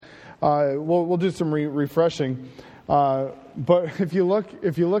We'll do some refreshing. But if you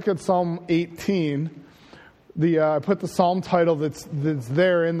look at Psalm 18, I put the psalm title that's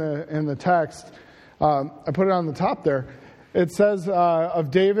there in the text. I put it on the top there. It says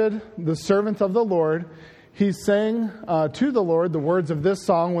of David, the servant of the Lord, he sang to the Lord the words of this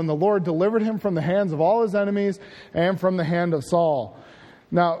song when the Lord delivered him from the hands of all his enemies and from the hand of Saul.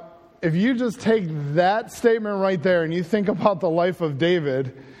 Now, if you just take that statement right there and you think about the life of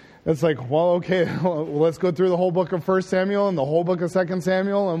David, it's like, well, okay, let's go through the whole book of 1 Samuel and the whole book of 2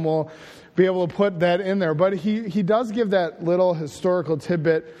 Samuel, and we'll be able to put that in there. But he does give that little historical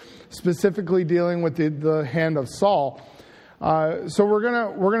tidbit specifically dealing with the hand of Saul. So we're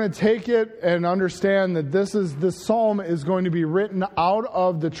gonna take it and understand that this psalm is going to be written out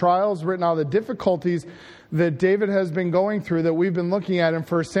of the trials, written out of the difficulties that David has been going through, that we've been looking at in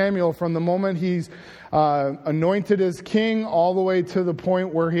 1 Samuel from the moment he's anointed as king all the way to the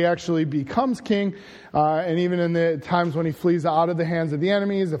point where he actually becomes king, and even in the times when he flees out of the hands of the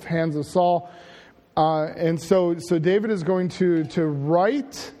enemies, the hands of Saul. And so David is going to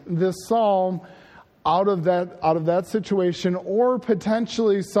write this psalm out of that situation, or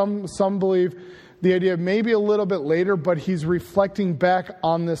potentially some believe the idea maybe a little bit later, but he's reflecting back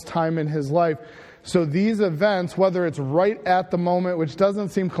on this time in his life. So these events, whether it's right at the moment, which doesn't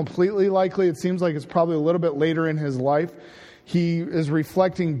seem completely likely, it seems like it's probably a little bit later in his life, he is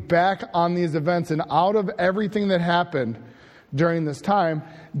reflecting back on these events, and out of everything that happened during this time,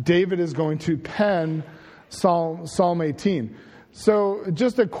 David is going to pen Psalm 18. So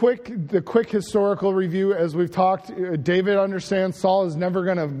just the quick historical review. As we've talked, David understands Saul is never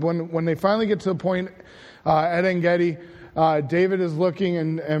going to, when they finally get to the point at En-Gedi, David is looking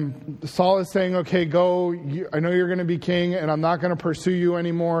and Saul is saying, okay, go, I know you're going to be king and I'm not going to pursue you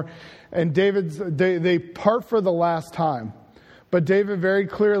anymore. And they part for the last time. But David very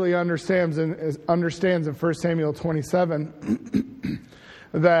clearly understands in 1 Samuel 27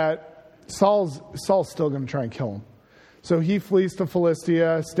 that Saul's still going to try and kill him. So he flees to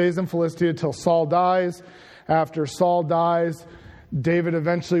Philistia, stays in Philistia till Saul dies. After Saul dies, David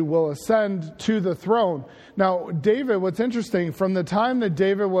eventually will ascend to the throne. Now, David, what's interesting, from the time that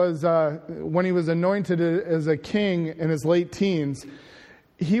David was, when he was anointed as a king in his late teens,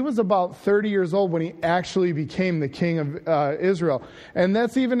 he was about 30 years old when he actually became the king of Israel. And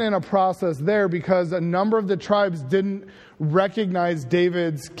that's even in a process there because a number of the tribes didn't recognize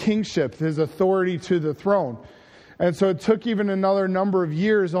David's kingship, his authority to the throne. And so it took even another number of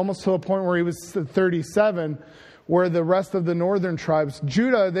years, almost to a point where he was 37, where the rest of the northern tribes,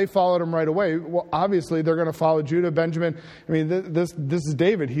 Judah, they followed him right away. Well, obviously, they're going to follow Judah, Benjamin. I mean, this is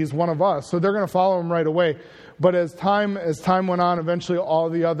David. He's one of us. So they're going to follow him right away. But as time went on, eventually all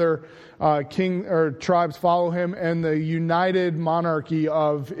the other tribes follow him, and the united monarchy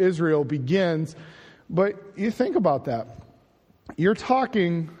of Israel begins. But you think about that. You're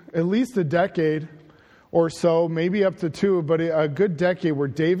talking at least a decade or so, maybe up to two, but a good decade where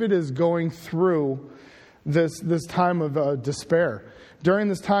David is going through this time of despair. During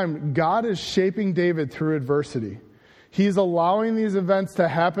this time, God is shaping David through adversity. He's allowing these events to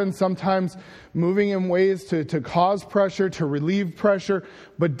happen, sometimes moving in ways to cause pressure, to relieve pressure.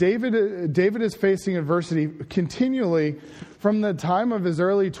 But David is facing adversity continually from the time of his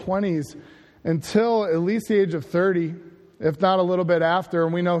early 20s until at least the age of 30, if not a little bit after.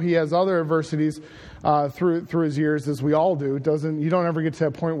 And we know he has other adversities through his years, as we all do. You don't ever get to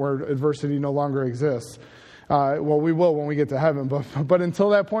that point where adversity no longer exists. Well, we will when we get to heaven, but until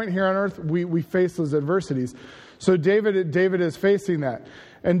that point here on earth, we face those adversities. So David is facing that.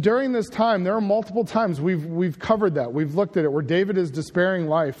 And during this time, there are multiple times we've covered that. We've looked at it where David is despairing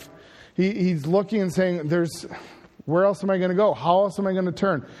life. He's looking and saying, where else am I going to go? How else am I going to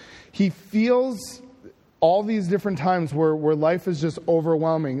turn? He feels all these different times where life is just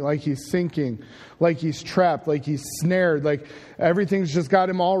overwhelming, like he's sinking, like he's trapped, like he's snared, like everything's just got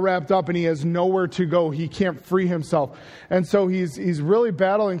him all wrapped up and he has nowhere to go. He can't free himself. And so he's really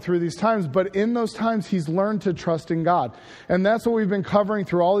battling through these times, but in those times he's learned to trust in God. And that's what we've been covering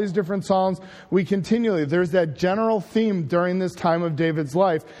through all these different Psalms. There's that general theme during this time of David's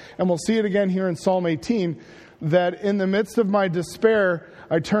life, and we'll see it again here in Psalm 18, that in the midst of my despair,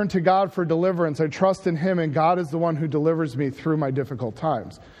 I turn to God for deliverance. I trust in Him, and God is the one who delivers me through my difficult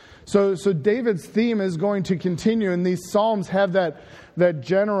times. So David's theme is going to continue, and these Psalms have that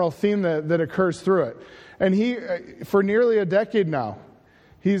general theme that occurs through it. And he, for nearly a decade now,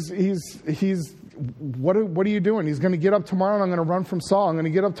 he's what are you doing? He's going to get up tomorrow and I'm going to run from Saul. I'm going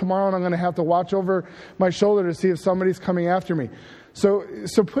to get up tomorrow and I'm going to have to watch over my shoulder to see if somebody's coming after me. So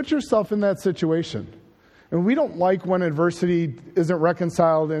put yourself in that situation. And we don't like when adversity isn't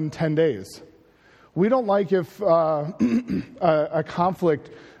reconciled in 10 days. We don't like if a conflict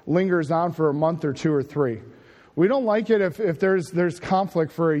lingers on for a month or 2 or 3. We don't like it if there's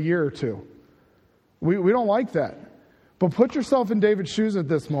conflict for a year or 2. We don't like that. But put yourself in David's shoes at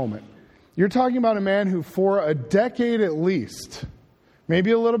this moment. You're talking about a man who for a decade at least,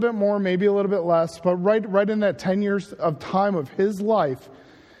 maybe a little bit more, maybe a little bit less, but right in that 10 years of time of his life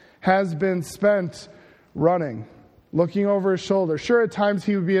has been spent running, looking over his shoulder. Sure, at times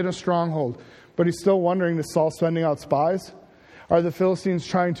he would be in a stronghold, but he's still wondering, is Saul sending out spies? Are the Philistines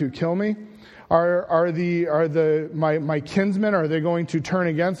trying to kill me? Are my kinsmen, are they going to turn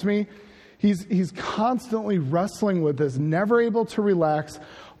against me? He's constantly wrestling with this, never able to relax,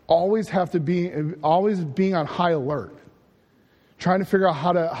 always being on high alert, trying to figure out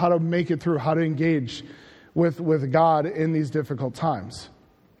how to make it through, how to engage with God in these difficult times.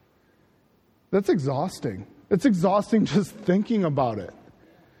 That's exhausting. It's exhausting just thinking about it.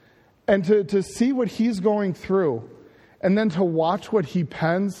 And to see what he's going through, and then to watch what he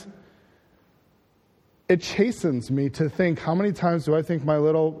pens, it chastens me to think, how many times do I think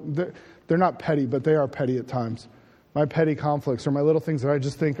they're not petty, but they are petty at times. My petty conflicts or my little things that I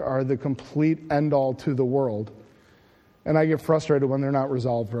just think are the complete end-all to the world. And I get frustrated when they're not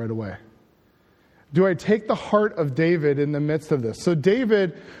resolved right away. Do I take the heart of David in the midst of this? So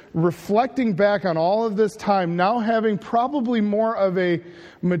David, reflecting back on all of this time, now having probably more of a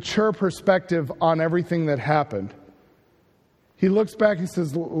mature perspective on everything that happened. He looks back and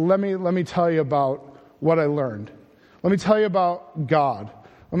says, let me tell you about what I learned. Let me tell you about God.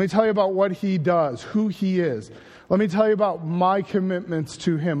 Let me tell you about what he does, who he is. Let me tell you about my commitments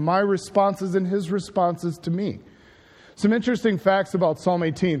to him, my responses and his responses to me. Some interesting facts about Psalm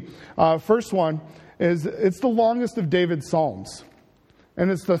 18. First one is it's the longest of David's psalms,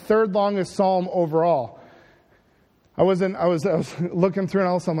 and it's the third longest psalm overall. I was looking through and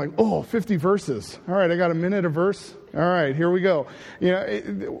all of a sudden I'm like, 50 verses. All right, I got a minute a verse. All right, here we go.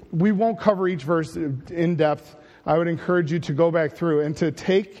 We won't cover each verse in depth. I would encourage you to go back through and to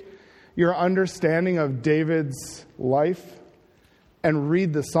take your understanding of David's life and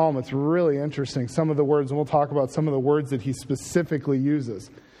read the psalm. It's really interesting, some of the words, and we'll talk about some of the words that he specifically uses.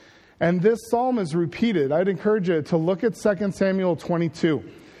 And this psalm is repeated. I'd encourage you to look at 2 Samuel 22.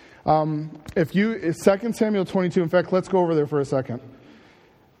 2 Samuel 22, in fact, let's go over there for a second.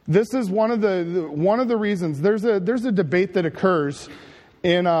 This is one of the reasons. There's a debate that occurs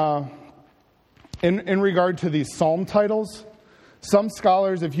in regard to these psalm titles. Some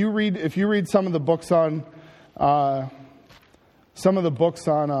scholars, if you read some of the books on the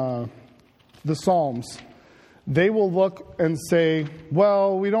Psalms, they will look and say,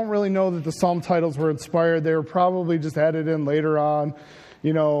 well, we don't really know that the psalm titles were inspired. They were probably just added in later on.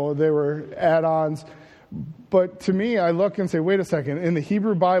 They were add-ons. But to me, I look and say, wait a second. In the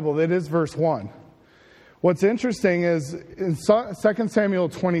Hebrew Bible, it is verse 1. What's interesting is in 2 Samuel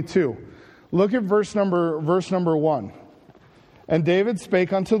 22, look at verse number 1. And David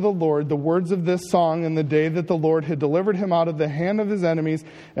spake unto the Lord the words of this song in the day that the Lord had delivered him out of the hand of his enemies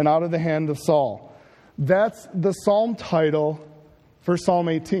and out of the hand of Saul. That's the psalm title for Psalm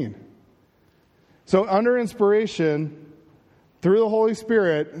 18. So under inspiration, through the Holy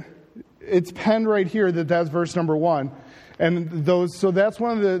Spirit, it's penned right here that's verse number 1. And so that's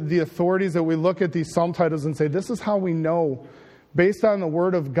one of the authorities that we look at these psalm titles and say, this is how we know, based on the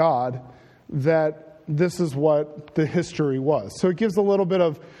Word of God, that this is what the history was. So it gives a little bit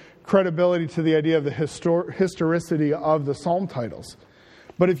of credibility to the idea of the historicity of the psalm titles.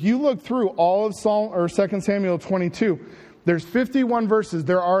 But if you look through all of 2 Samuel 22, there's 51 verses.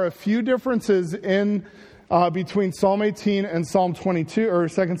 There are a few differences in between Psalm 18 and Psalm 22 or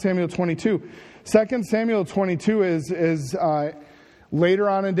 2 Samuel 22. 2 Samuel 22 is later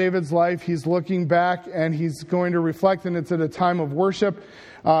on in David's life. He's looking back and he's going to reflect, and it's at a time of worship.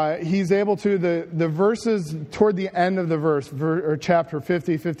 He's able to, the verses toward the end of the verse, or chapter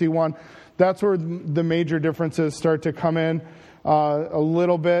 50, 51, that's where the major differences start to come in a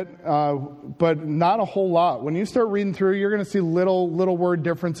little bit, but not a whole lot. When you start reading through, you're going to see little word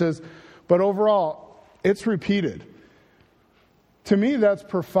differences, but overall, it's repeated. To me, that's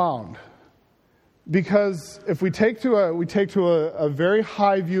profound. Because if we take to a very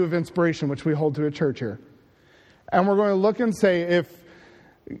high view of inspiration, which we hold to a church here, and we're going to look and say, if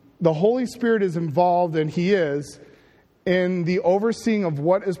the Holy Spirit is involved, and He is, in the overseeing of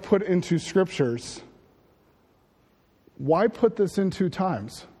what is put into Scriptures, why put this in 2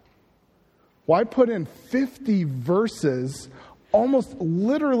 times? Why put in 50 verses, almost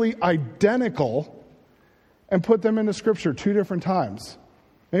literally identical, and put them into Scripture 2 different times?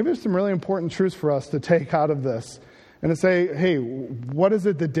 maybe there's some really important truths for us to take out of this and to say, hey, what is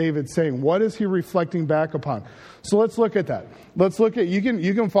it that David's saying? What is he reflecting back upon? So let's look at that. Let's look at, you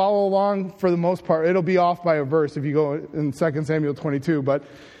can follow along for the most part. It'll be off by a verse if you go in 2 Samuel 22, but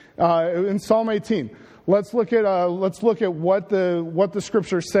in Psalm 18, let's look at what the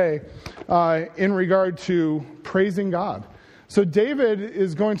scriptures say in regard to praising God. So David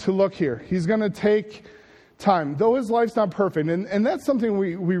is going to look here. He's going to take time, though his life's not perfect. And that's something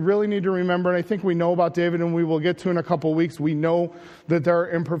we really need to remember. And I think we know about David, and we will get to in a couple of weeks. We know that there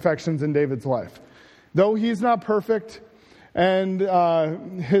are imperfections in David's life. Though he's not perfect and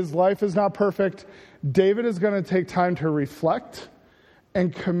his life is not perfect, David is going to take time to reflect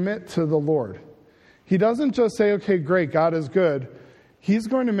and commit to the Lord. He doesn't just say, okay, great, God is good. He's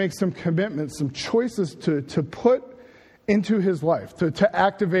going to make some commitments, some choices to put into his life, to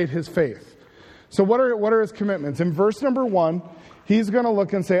activate his faith. So what are his commitments? In verse number 1, he's going to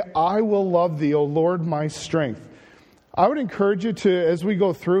look and say, I will love thee, O Lord, my strength. I would encourage you to, as we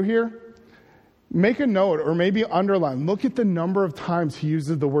go through here, make a note or maybe underline. Look at the number of times he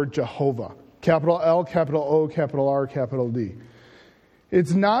uses the word Jehovah. Capital L, capital O, capital R, capital D.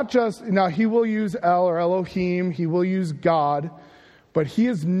 It's not just, now he will use El or Elohim, he will use God, but he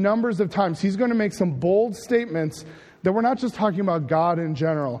has numbers of times. He's going to make some bold statements that we're not just talking about God in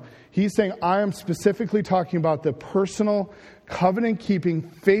general. He's saying, I am specifically talking about the personal, covenant-keeping,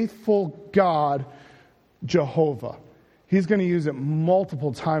 faithful God, Jehovah. He's going to use it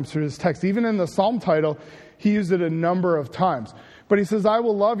multiple times through this text. Even in the psalm title, he used it a number of times. But he says, I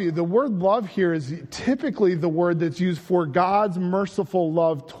will love you. The word love here is typically the word that's used for God's merciful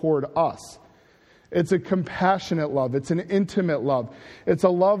love toward us. It's a compassionate love. It's an intimate love. It's a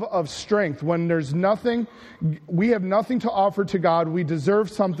love of strength. When there's nothing, we have nothing to offer to God. We deserve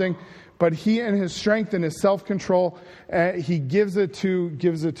something, but he in his strength and his self-control, he gives it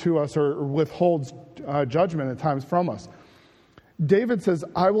to us or withholds judgment at times from us. David says,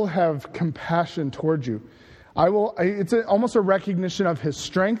 I will have compassion toward you. It's almost a recognition of his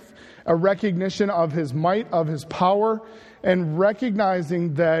strength, a recognition of his might, of his power, and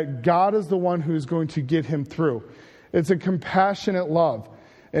recognizing that God is the one who's going to get him through. It's a compassionate love,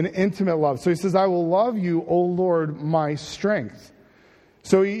 an intimate love. So he says, I will love you, O Lord, my strength.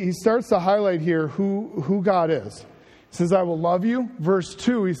 So he starts to highlight here who God is. He says, I will love you. Verse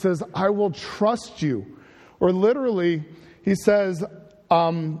 2, he says, I will trust you. Or literally, he says,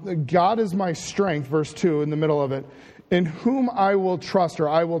 God is my strength, verse 2 in the middle of it, in whom I will trust or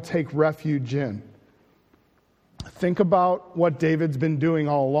I will take refuge in. Think about what David's been doing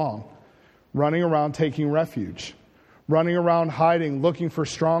all along. Running around taking refuge. Running around hiding, looking for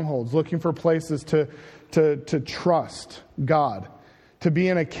strongholds, looking for places to trust God. To be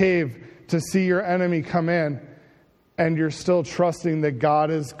in a cave, to see your enemy come in, and you're still trusting that God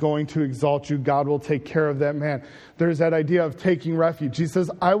is going to exalt you. God will take care of that man. There's that idea of taking refuge. He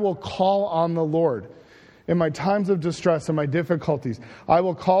says, I will call on the Lord. In my times of distress and my difficulties, I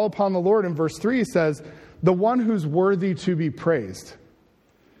will call upon the Lord. In verse 3, he says, the one who's worthy to be praised.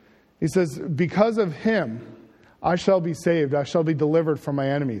 He says, because of him, I shall be saved. I shall be delivered from my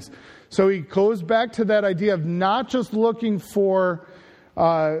enemies. So he goes back to that idea of not just looking for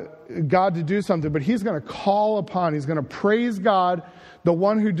God to do something, but he's going to call upon, he's going to praise God, the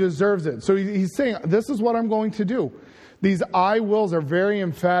one who deserves it. So he's saying, this is what I'm going to do. These I wills are very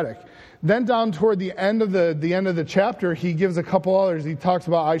emphatic. Then down toward the end of the chapter, he gives a couple others. He talks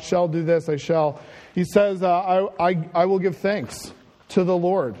about, I shall do this, I shall. He says, I will give thanks to the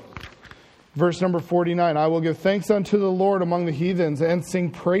Lord. Verse number 49, I will give thanks unto the Lord among the heathens and sing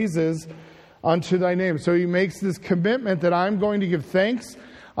praises unto thy name. So he makes this commitment that I'm going to give thanks,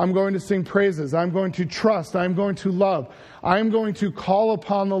 I'm going to sing praises, I'm going to trust, I'm going to love, I'm going to call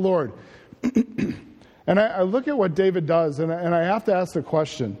upon the Lord. And I look at what David does, and I have to ask the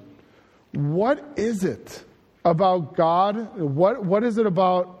question, what is it about God? What is it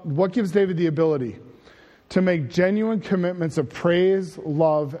about, what gives David the ability to make genuine commitments of praise,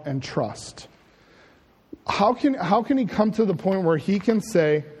 love, and trust? How can he come to the point where he can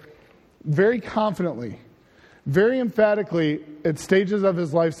say very confidently, very emphatically at stages of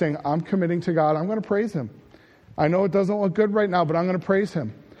his life saying, I'm committing to God, I'm going to praise him. I know it doesn't look good right now, but I'm going to praise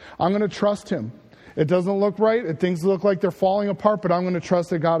him. I'm going to trust him. It doesn't look right. Things look like they're falling apart, but I'm going to trust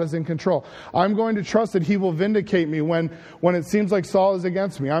that God is in control. I'm going to trust that he will vindicate me when it seems like Saul is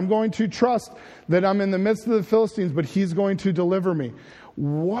against me. I'm going to trust that I'm in the midst of the Philistines, but he's going to deliver me.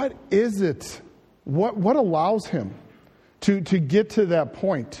 What is it? What allows him to get to that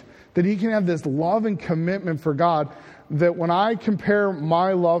point? That he can have this love and commitment for God, that when I compare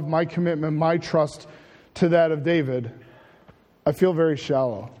my love, my commitment, my trust to that of David, I feel very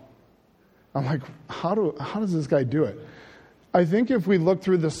shallow. I'm like, how does this guy do it? I think if we look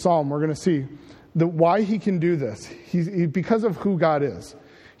through the psalm, we're going to see why he can do this. Because of who God is.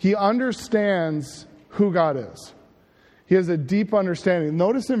 He understands who God is. He has a deep understanding.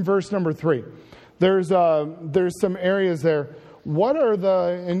 Notice in verse number 3, there's some areas there. What are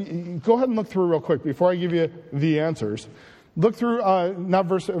and go ahead and look through real quick before I give you the answers. Look through, not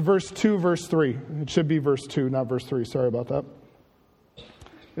verse 2, verse 3. It should be verse 2, not verse 3. Sorry about that.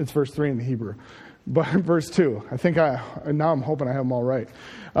 It's verse 3 in the Hebrew. But verse 2, now I'm hoping I have them all right.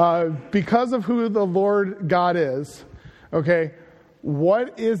 Because of who the Lord God is, okay,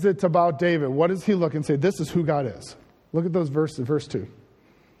 what is it about David? What does he look and say, this is who God is? Look at those verses, verse 2.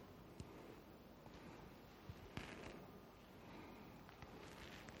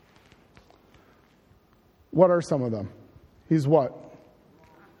 What are some of them? He's what?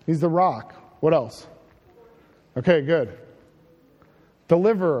 He's the rock. What else? Okay, good.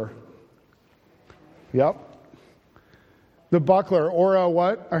 Deliverer. Yep. The buckler, or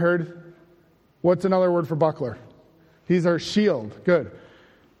what? I heard. What's another word for buckler? He's our shield. Good.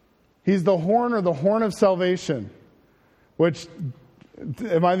 He's the horn, or the horn of salvation. Which,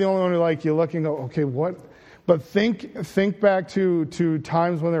 am I the only one who you look and go, okay, what? But think back to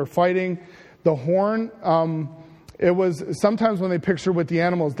times when they were fighting. The horn, it was sometimes when they picture with the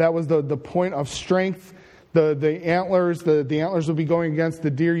animals, that was the point of strength. The antlers, the antlers would be going against,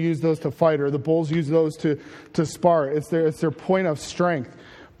 the deer use those to fight, or the bulls use those to spar. It's their point of strength.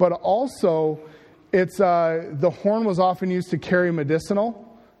 But also, it's the horn was often used to carry medicinal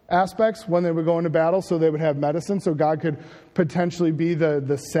aspects when they would go into battle, so they would have medicine, so God could potentially be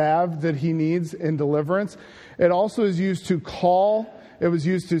the salve that he needs in deliverance. It also is used to call. It was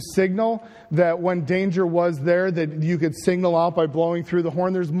used to signal that when danger was there, that you could signal out by blowing through the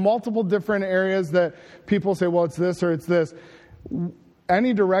horn. There's multiple different areas that people say, well, it's this or it's this.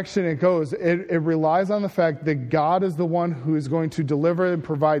 Any direction it goes, it relies on the fact that God is the one who is going to deliver and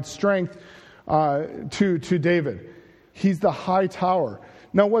provide strength to David. He's the high tower.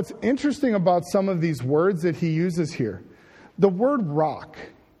 Now, what's interesting about some of these words that he uses here, the word rock,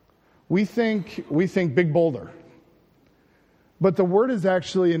 we think big boulder. But the word is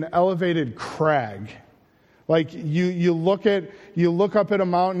actually an elevated crag. Like you look up at a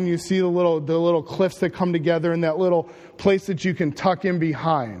mountain, you see the little cliffs that come together and that little place that you can tuck in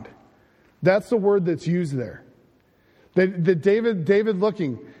behind. That's the word that's used there. That David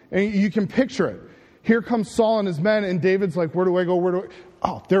looking, and you can picture it. Here comes Saul and his men, and David's like, where do I go?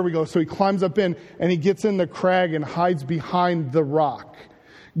 Oh, there we go. So he climbs up in, and he gets in the crag and hides behind the rock.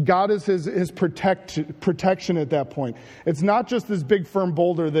 God is his protection at that point. It's not just this big firm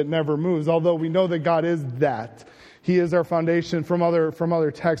boulder that never moves, although we know that God is that. He is our foundation. From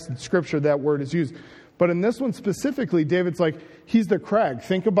other texts in Scripture, that word is used. But in this one specifically, David's like, he's the crag.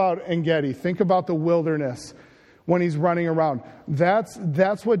 Think about En-Gedi. Think about the wilderness when he's running around. That's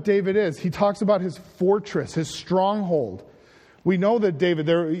what David is. He talks about his fortress, his stronghold. We know that David,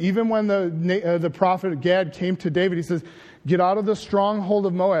 even when the prophet Gad came to David, he says, get out of the stronghold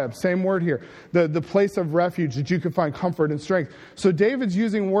of Moab. Same word here. The place of refuge that you could find comfort and strength. So David's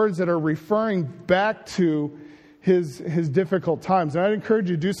using words that are referring back to his difficult times. And I'd encourage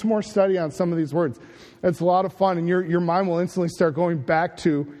you to do some more study on some of these words. It's a lot of fun, and your mind will instantly start going back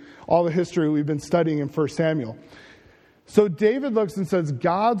to all the history we've been studying in 1 Samuel. So David looks and says,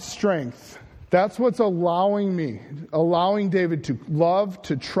 God's strength, that's what's allowing David to love,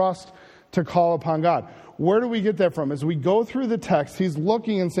 to trust, to call upon God. Where do we get that from? As we go through the text, he's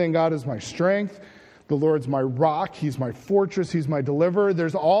looking and saying, God is my strength. The Lord's my rock. He's my fortress. He's my deliverer.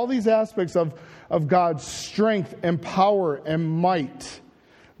 There's all these aspects of God's strength and power and might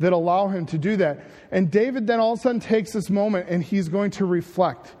that allow him to do that. And David then all of a sudden takes this moment and he's going to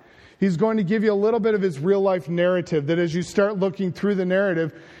reflect. He's going to give you a little bit of his real life narrative that as you start looking through the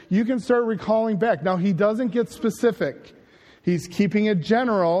narrative, you can start recalling back. Now, he doesn't get specific. He's keeping it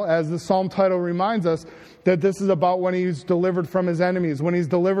general, as the psalm title reminds us, that this is about when he's delivered from his enemies, when he's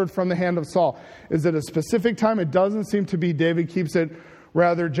delivered from the hand of Saul. Is it a specific time? It doesn't seem to be. David keeps it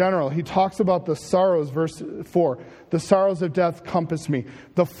rather general. He talks about the sorrows, verse 4. The sorrows of death compassed me.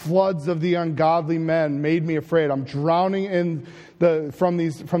 The floods of the ungodly men made me afraid. I'm drowning from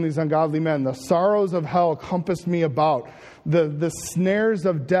these ungodly men. The sorrows of hell compassed me about. The snares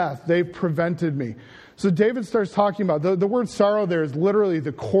of death, they've prevented me. So David starts talking about, the word sorrow there is literally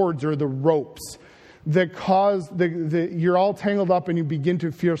the cords or the ropes that cause, you're all tangled up and you begin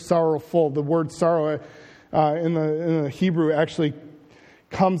to feel sorrowful. The word sorrow in the Hebrew actually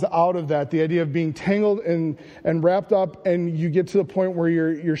comes out of that. The idea of being tangled and wrapped up, and you get to the point where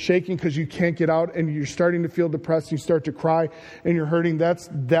you're shaking because you can't get out, and you're starting to feel depressed. You start to cry, and you're hurting.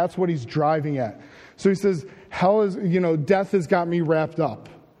 That's what he's driving at. So he says, hell is, death has got me wrapped up.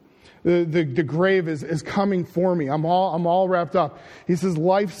 The grave is coming for me. I'm all wrapped up. He says,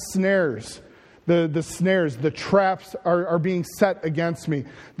 life snares. The snares, the traps are being set against me.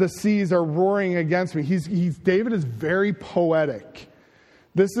 The seas are roaring against me. David is very poetic.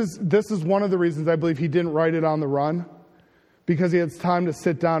 This is one of the reasons I believe he didn't write it on the run, because he had time to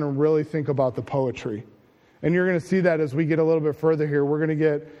sit down and really think about the poetry. And you're going to see that as we get a little bit further here. We're going to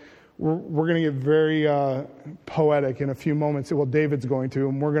get very poetic in a few moments. Well, David's going to,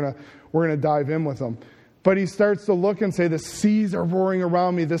 and we're going to dive in with him. But he starts to look and say, the seas are roaring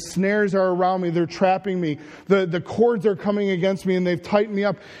around me. The snares are around me. They're trapping me. The cords are coming against me, and they've tightened me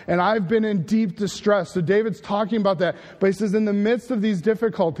up. And I've been in deep distress. So David's talking about that. But he says, in the midst of these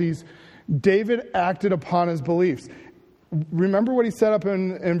difficulties, David acted upon his beliefs. Remember what he said up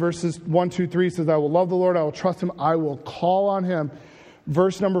in verses 1, 2, 3. He says, I will love the Lord. I will trust him. I will call on him.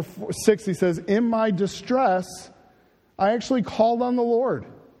 Verse number 6, he says, in my distress, I actually called on the Lord.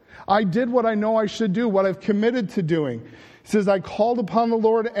 I did what I know I should do, what I've committed to doing. He says, I called upon the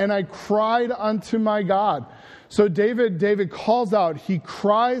Lord and I cried unto my God. So David calls out, he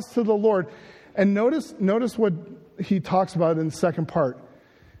cries to the Lord. And notice what he talks about in the second part.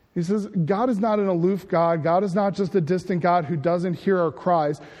 He says, God is not an aloof God. God is not just a distant God who doesn't hear our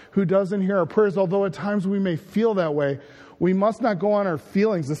cries, who doesn't hear our prayers, although at times we may feel that way. We must not go on our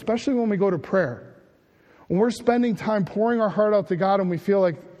feelings, especially when we go to prayer. When we're spending time pouring our heart out to God and we feel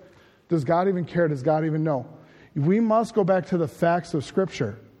like, does God even care? Does God even know? We must go back to the facts of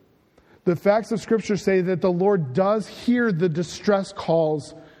Scripture. The facts of Scripture say that the Lord does hear the distress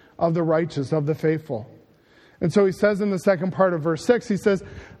calls of the righteous, of the faithful. And so he says in the second part of verse 6, he says,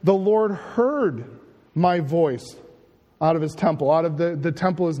 the Lord heard my voice out of his temple. Out of the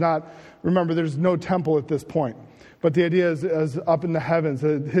temple is not, remember, there's no temple at this point. But the idea is up in the heavens,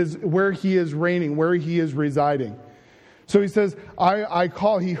 where he is reigning, where he is residing. So he says,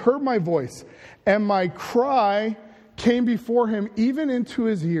 he heard my voice, and my cry came before him, even into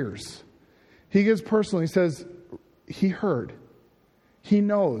his ears. He gets personal. He says, he heard. He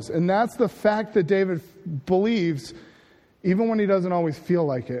knows. And that's the fact that David believes, even when he doesn't always feel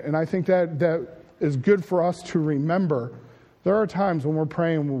like it. And I think that is good for us to remember. There are times when we're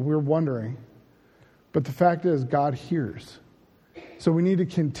praying, when we're wondering. But the fact is, God hears. So we need to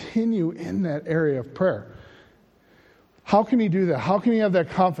continue in that area of prayer. How can he do that? How can he have that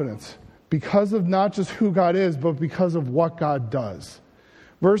confidence? Because of not just who God is, but because of what God does.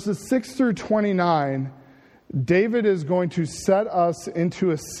 Verses 6 through 29, David is going to set us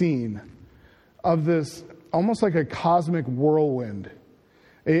into a scene of this almost like a cosmic whirlwind,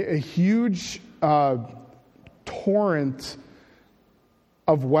 a huge torrent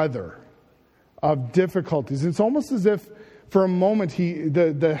of weather, of difficulties. It's almost as if for a moment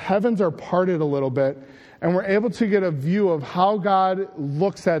the heavens are parted a little bit, and we're able to get a view of how God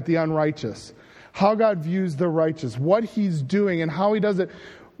looks at the unrighteous, how God views the righteous, what he's doing and how he does it.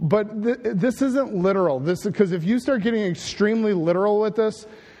 But this isn't literal. Because if you start getting extremely literal with this,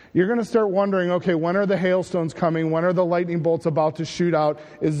 you're going to start wondering, okay, when are the hailstones coming? When are the lightning bolts about to shoot out?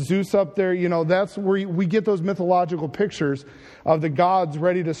 Is Zeus up there? That's where we get those mythological pictures of the gods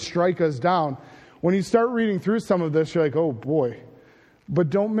ready to strike us down. When you start reading through some of this, you're like, oh boy. But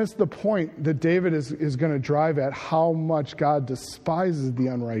don't miss the point that David is going to drive at, how much God despises the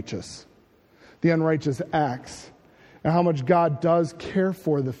unrighteous acts, and how much God does care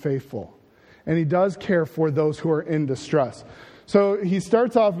for the faithful. And he does care for those who are in distress. So he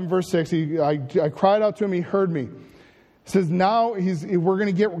starts off in verse 6. I cried out to him, he heard me. He says now we're going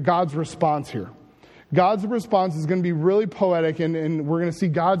to get God's response here. God's response is going to be really poetic, and we're going to see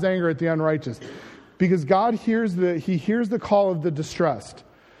God's anger at the unrighteous. Because God hears the call of the distressed.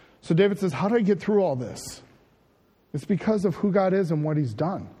 So David says, how do I get through all this? It's because of who God is and what he's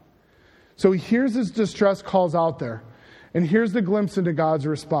done. So he hears his distress calls out there. And here's the glimpse into God's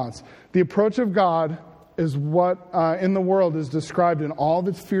response. The approach of God is what in the world is described in all of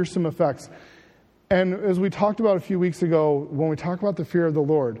its fearsome effects. And as we talked about a few weeks ago, when we talk about the fear of the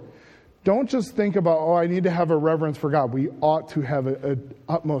Lord, don't just think about, I need to have a reverence for God. We ought to have an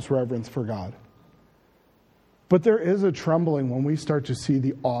utmost reverence for God. But there is a trembling when we start to see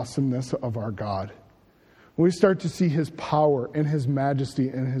the awesomeness of our God. When we start to see his power and his majesty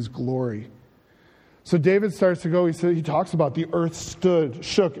and his glory. So David starts to go, he talks about the earth stood,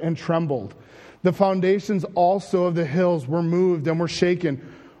 shook, and trembled. The foundations also of the hills were moved and were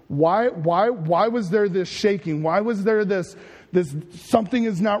shaken. Why was there this shaking? Why was there this this something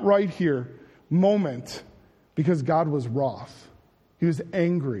is not right here moment, because God was wroth. He was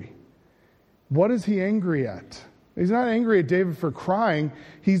angry. What is he angry at? He's not angry at David for crying.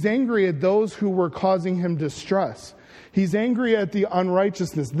 He's angry at those who were causing him distress. He's angry at the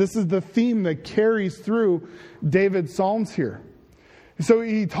unrighteousness. This is the theme that carries through David's Psalms here. So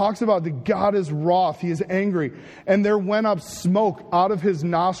he talks about that God is wroth. He is angry. And there went up smoke out of his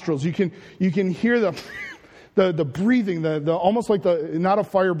nostrils. You can hear the breathing, the almost like not a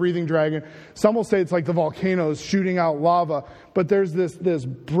fire-breathing dragon. Some will say it's like the volcanoes shooting out lava. But there's this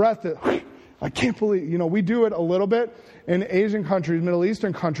breath that, I can't believe, we do it a little bit. In Asian countries, Middle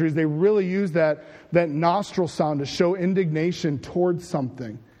Eastern countries, they really use that nostril sound to show indignation towards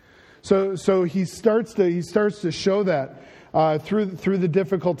something. So he starts to show that through the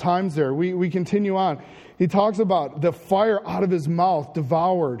difficult times there. We continue on. He talks about the fire out of his mouth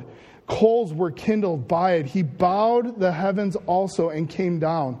devoured. Coals were kindled by it. He bowed the heavens also and came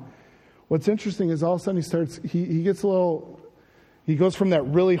down. What's interesting is all of a sudden he gets a little, he goes from that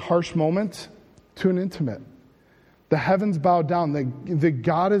really harsh moment to an intimate. The heavens bowed down. The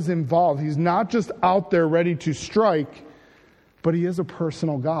God is involved. He's not just out there ready to strike, but he is a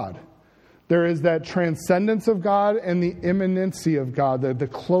personal God. There is that transcendence of God and the immanency of God, the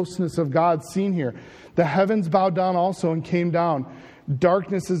closeness of God seen here. The heavens bowed down also and came down.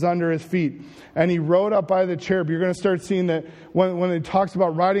 Darkness is under his feet. And he rode up by the cherub. You're going to start seeing that when it talks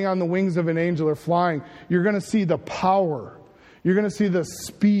about riding on the wings of an angel or flying, you're going to see the power. You're going to see the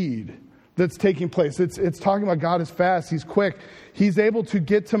speed that's taking place. It's talking about God is fast. He's quick. He's able to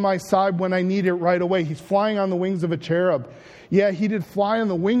get to my side when I need it right away. He's flying on the wings of a cherub. Yeah, he did fly on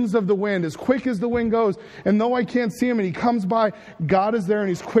the wings of the wind, as quick as the wind goes. And though I can't see him and he comes by, God is there and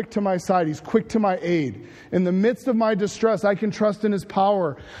he's quick to my side. He's quick to my aid. In the midst of my distress, I can trust in his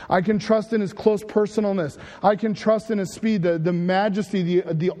power. I can trust in his close personalness. I can trust in his speed, the majesty,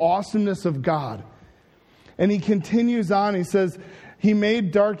 the awesomeness of God. And he continues on. He says, he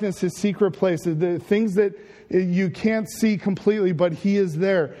made darkness his secret place. The things that you can't see completely, but he is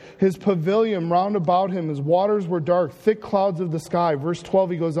there. His pavilion round about him, his waters were dark, thick clouds of the sky. Verse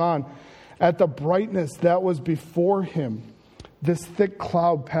 12, he goes on. At the brightness that was before him, this thick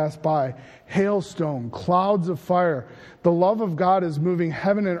cloud passed by. Hailstone, clouds of fire. The love of God is moving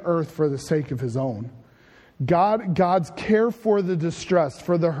heaven and earth for the sake of his own. God's care for the distressed,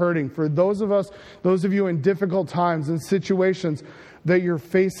 for the hurting, for those of you in difficult times and situations that you're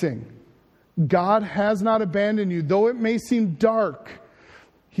facing. God has not abandoned you. Though it may seem dark,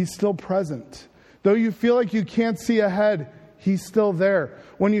 he's still present. Though you feel like you can't see ahead, he's still there.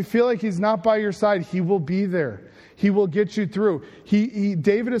 When you feel like he's not by your side, he will be there. He will get you through.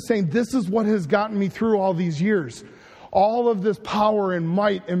 David is saying, this is what has gotten me through all these years. All of this power and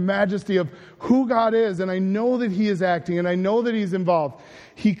might and majesty of who God is, and I know that he is acting, and I know that he's involved.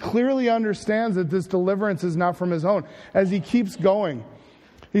 He clearly understands that this deliverance is not from his own. As he keeps going,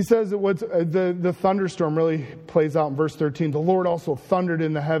 he says that the thunderstorm really plays out in verse 13. The Lord also thundered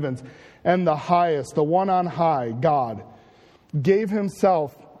in the heavens, and the highest, the one on high, God, gave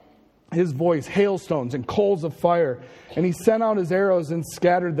himself his voice, hailstones and coals of fire, and he sent out his arrows and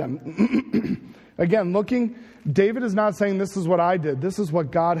scattered them. Again, David is not saying this is what I did. This is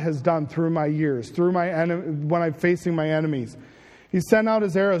what God has done through my years, when I'm facing my enemies. He sent out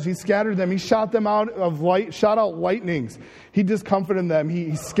his arrows. He scattered them. He shot them out of shot out lightnings. He discomfited them.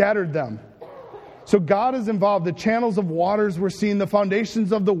 He scattered them. So God is involved. The channels of waters were seen. The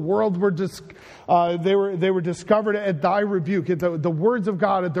foundations of the world were discovered at thy rebuke, at the words of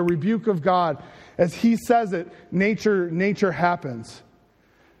God, at the rebuke of God. As he says it, nature happens.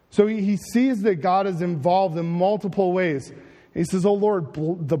 So he sees that God is involved in multiple ways. He says, "O Lord,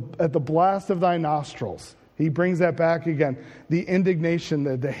 at the blast of thy nostrils." He brings that back again. The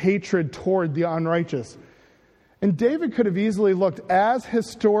indignation, the hatred toward the unrighteous. And David could have easily looked, as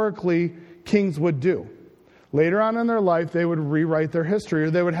historically kings would do. Later on in their life, they would rewrite their history, or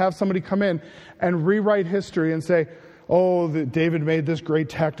they would have somebody come in and rewrite history and say, oh, David made this great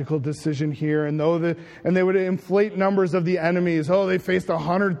tactical decision here, and they would inflate numbers of the enemies. Oh, they faced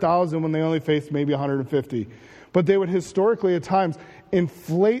 100,000 when they only faced maybe 150. But they would historically at times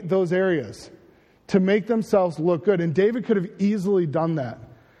inflate those areas to make themselves look good. And David could have easily done that.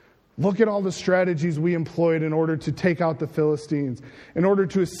 Look at all the strategies we employed in order to take out the Philistines, in order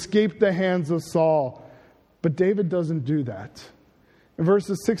to escape the hands of Saul. But David doesn't do that. In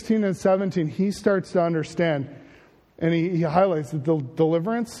verses 16 and 17, he starts to understand, and he highlights that the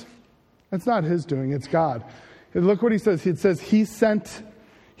deliverance, it's not his doing, it's God. And look what he says. It says, he sent,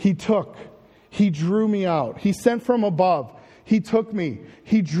 he took, he drew me out. He sent from above. He took me.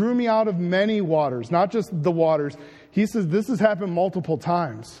 He drew me out of many waters, not just the waters. He says, this has happened multiple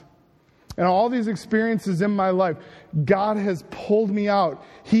times. And all these experiences in my life, God has pulled me out.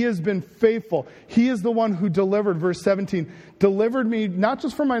 He has been faithful. He is the one who delivered, verse 17, delivered me not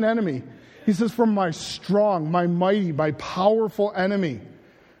just from mine enemy. He says, from my strong, my mighty, my powerful enemy,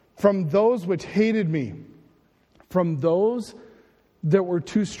 from those which hated me, from those that were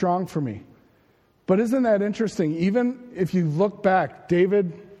too strong for me. But isn't that interesting? Even if you look back,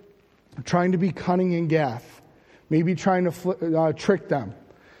 David trying to be cunning in Gath, maybe trying to trick them,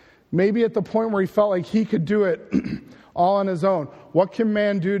 maybe at the point where he felt like he could do it all on his own. What can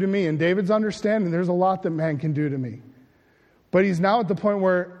man do to me? And David's understanding there's a lot that man can do to me. But he's now at the point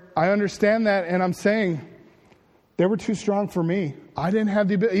where I understand that, and I'm saying, they were too strong for me. I didn't have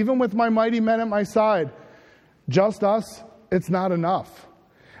the ability, even with my mighty men at my side, just us, it's not enough.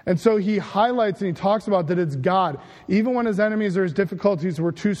 And so he highlights and he talks about that it's God. Even when his enemies or his difficulties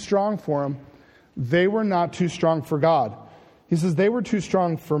were too strong for him, they were not too strong for God. He says, they were too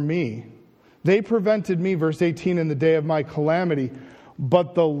strong for me. They prevented me, verse 18, in the day of my calamity.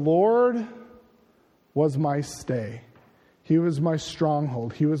 But the Lord was my stay. He was my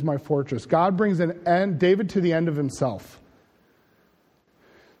stronghold. He was my fortress. God brings David to the end of himself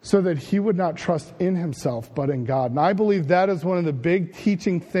so that he would not trust in himself but in God. And I believe that is one of the big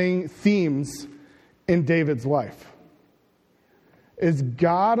teaching themes in David's life. Is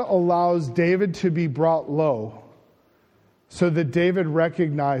God allows David to be brought low so that David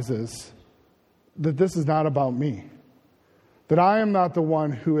recognizes that this is not about me. That I am not the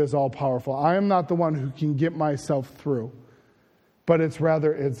one who is all-powerful. I am not the one who can get myself through. But it's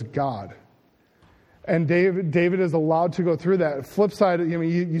God. And David is allowed to go through that. Flip side,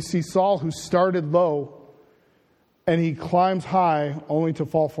 you see Saul, who started low, and he climbs high only to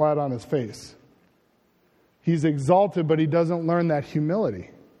fall flat on his face. He's exalted, but he doesn't learn that humility.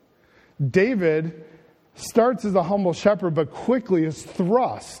 David starts as a humble shepherd, but quickly is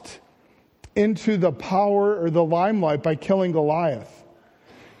thrust into the power or the limelight by killing Goliath.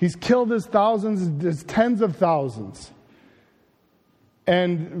 He's killed his thousands, his tens of thousands.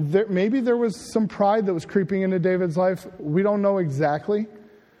 And maybe there was some pride that was creeping into David's life. We don't know exactly.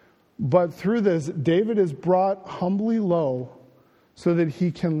 But through this, David is brought humbly low so that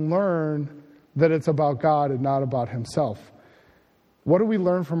he can learn that it's about God and not about himself. What do we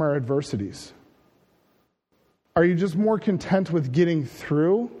learn from our adversities? Are you just more content with getting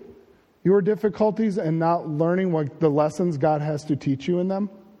through your difficulties and not learning what the lessons God has to teach you in them?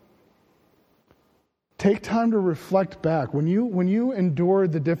 Take time to reflect back. When you endure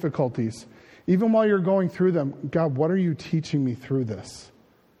the difficulties, even while you're going through them, God, what are you teaching me through this?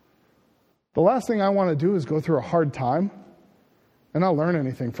 The last thing I want to do is go through a hard time and not learn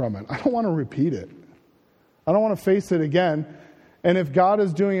anything from it. I don't want to repeat it. I don't want to face it again. And if God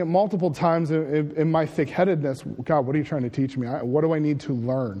is doing it multiple times in my thick-headedness, God, what are you trying to teach me? What do I need to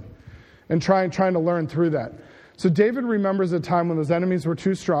learn? And trying to learn through that. So David remembers a time when his enemies were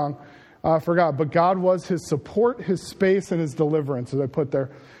too strong for God, but God was his support, his space, and his deliverance, as I put there.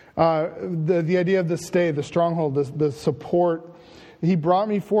 The idea of the stay, the stronghold, the support. He brought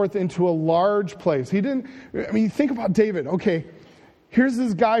me forth into a large place. Think about David. Okay, here's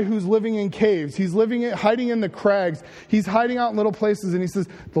this guy who's living in caves. He's hiding in the crags. He's hiding out in little places, and he says,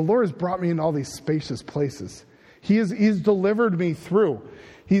 the Lord has brought me in all these spacious places. He's delivered me through.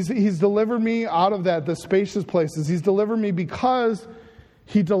 He's delivered me out of the spacious places. He's delivered me because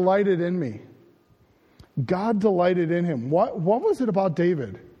he delighted in me. God delighted in him. What was it about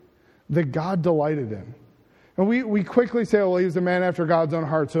David that God delighted in? And we quickly say, well, he was a man after God's own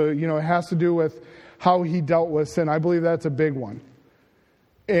heart. So, it has to do with how he dealt with sin. I believe that's a big one.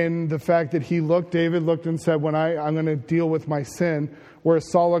 And the fact that David looked and said, I'm going to deal with my sin.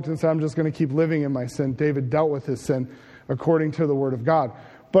 Whereas Saul looked and said, I'm just going to keep living in my sin. David dealt with his sin according to the word of God.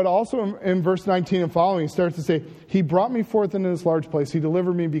 But also in verse 19 and following, he starts to say, he brought me forth into this large place. He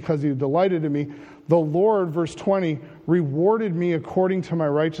delivered me because he delighted in me. The Lord, verse 20, rewarded me according to my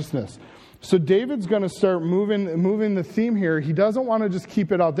righteousness. So David's going to start moving the theme here. He doesn't want to just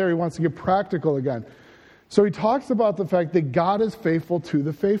keep it out there. He wants to get practical again. So he talks about the fact that God is faithful to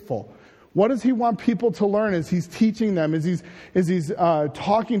the faithful. What does he want people to learn as he's teaching them, as he's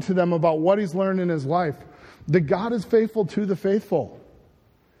talking to them about what he's learned in his life? That God is faithful to the faithful.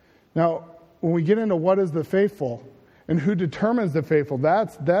 Now, when we get into what is the faithful and who determines the faithful,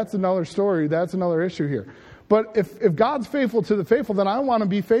 that's another story. That's another issue here. But if God's faithful to the faithful, then I want to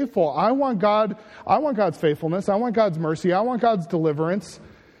be faithful. I want God's faithfulness. I want God's mercy. I want God's deliverance.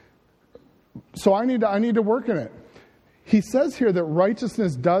 So I need to work in it. He says here that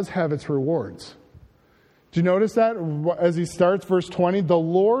righteousness does have its rewards. Do you notice that? As he starts, verse 20, the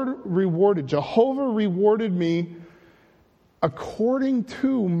Lord rewarded, Jehovah rewarded me according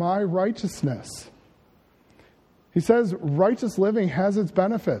to my righteousness. He says righteous living has its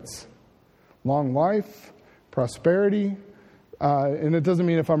benefits. Long life, prosperity, and it doesn't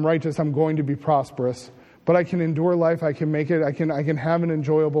mean if I'm righteous, I'm going to be prosperous. But I can endure life, I can make it, I can have an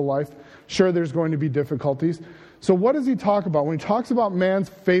enjoyable life. Sure, there's going to be difficulties. So what does he talk about? When he talks about man's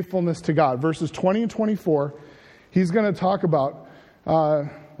faithfulness to God, verses 20 and 24, he's going to talk about,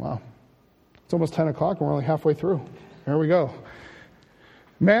 it's almost 10 o'clock and we're only halfway through. There we go.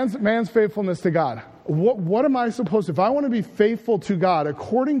 Man's faithfulness to God. What am I supposed to, if I want to be faithful to God,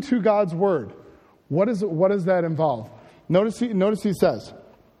 according to God's word, what does that involve? Notice he says,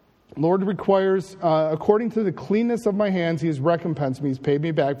 Lord requires, according to the cleanness of my hands, he has recompensed me, he's paid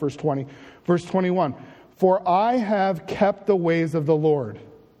me back, verse 20. Verse 21, for I have kept the ways of the Lord,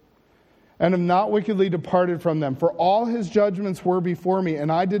 and have not wickedly departed from them. For all his judgments were before me,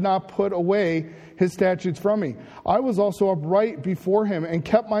 and I did not put away his statutes from me. I was also upright before him, and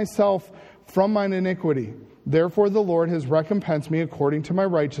kept myself from mine iniquity. Therefore the Lord has recompensed me according to my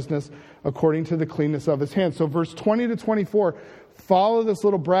righteousness, according to the cleanness of his hands. So verse 20 to 24, follow this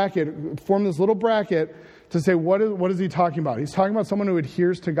little bracket, form this little bracket to say, what is he talking about? He's talking about someone who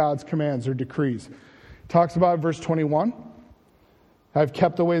adheres to God's commands or decrees. He talks about verse 21, I've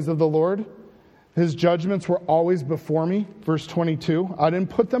kept the ways of the Lord. His judgments were always before me. Verse 22, I didn't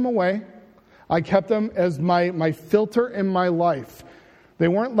put them away. I kept them as my filter in my life. They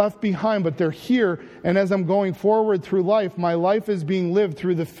weren't left behind, but they're here. And as I'm going forward through life, my life is being lived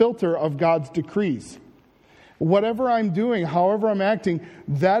through the filter of God's decrees. Whatever I'm doing, however I'm acting,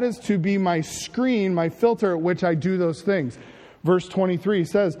 that is to be my screen, my filter at which I do those things. Verse 23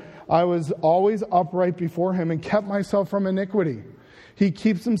 says, I was always upright before him and kept myself from iniquity. He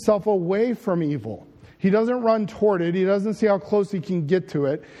keeps himself away from evil. He doesn't run toward it. He doesn't see how close he can get to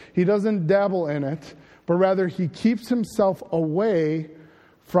it. He doesn't dabble in it, but rather he keeps himself away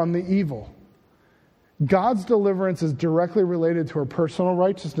from the evil. God's deliverance is directly related to our personal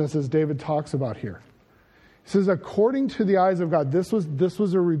righteousness, as David talks about here. He says, according to the eyes of God, this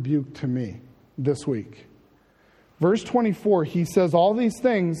was a rebuke to me this week. Verse 24, he says all these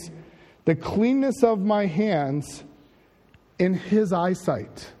things, the cleanness of my hands in his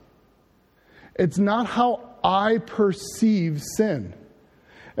eyesight. It's not how I perceive sin.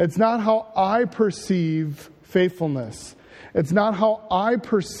 It's not how I perceive faithfulness. It's not how I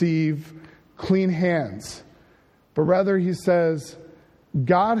perceive clean hands. But rather, he says,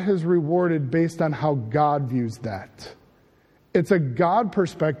 God has rewarded based on how God views that. It's a God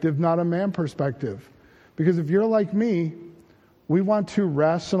perspective, not a man perspective. Because if you're like me, we want to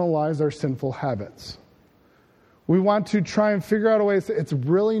rationalize our sinful habits. We want to try and figure out a way to say, it's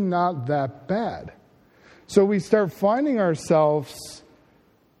really not that bad. So we start finding ourselves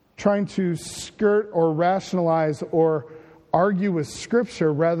trying to skirt or rationalize or argue with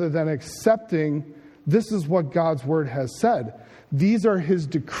Scripture rather than accepting this is what God's Word has said. These are his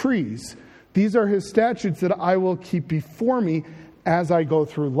decrees. These are his statutes that I will keep before me as I go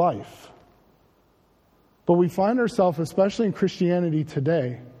through life. But we find ourselves, especially in Christianity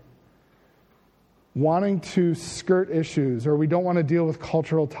today, wanting to skirt issues, or we don't want to deal with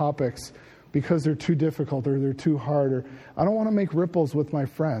cultural topics because they're too difficult or they're too hard, or I don't want to make ripples with my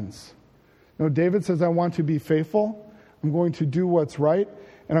friends. No, David says, I want to be faithful. I'm going to do what's right,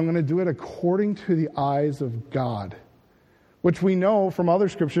 and I'm going to do it according to the eyes of God, which we know from other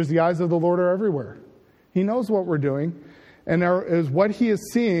scriptures, the eyes of the Lord are everywhere. He knows what we're doing, and what he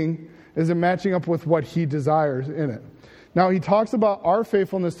is seeing is it matching up with what he desires in it. Now, he talks about our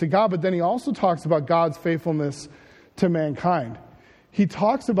faithfulness to God, but then he also talks about God's faithfulness to mankind. He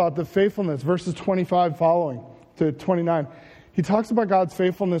talks about the faithfulness, verses 25 following to 29. He talks about God's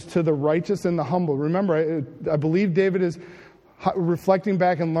faithfulness to the righteous and the humble. Remember, I believe David is reflecting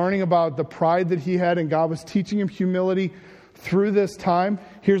back and learning about the pride that he had, and God was teaching him humility through this time.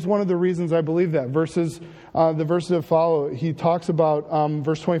 Here's one of the reasons I believe that. The verses that follow, he talks about,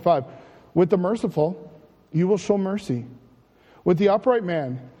 verse 25, with the merciful, you will show mercy. With the upright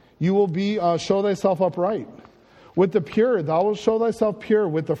man, you will show thyself upright. With the pure, thou wilt show thyself pure.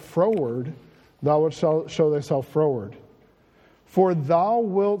 With the froward, thou wilt show thyself froward. For thou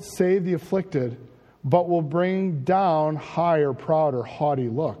wilt save the afflicted, but will bring down high or proud or haughty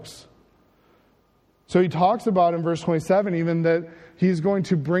looks. So he talks about in verse 27 even that he's going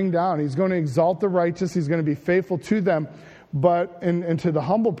to bring down, he's going to exalt the righteous, he's going to be faithful to them, and to the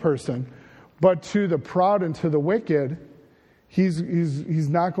humble person. But to the proud and to the wicked, he's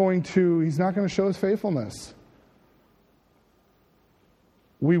not going to show his faithfulness.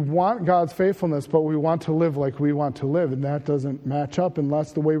 We want God's faithfulness, but we want to live like we want to live, and that doesn't match up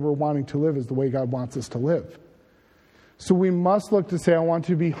unless the way we're wanting to live is the way God wants us to live. So we must look to say, I want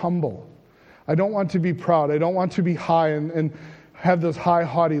to be humble. I don't want to be proud. I don't want to be high and have those high,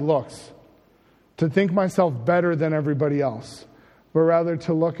 haughty looks. To think myself better than everybody else. But rather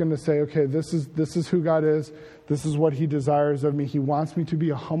to look and to say, okay, this is who God is. This is what he desires of me. He wants me to be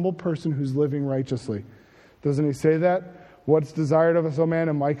a humble person who's living righteously. Doesn't he say that? What's desired of us, O man,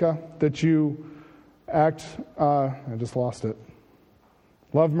 in Micah? That you act, I just lost it.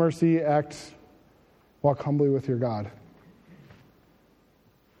 Love mercy, walk humbly with your God.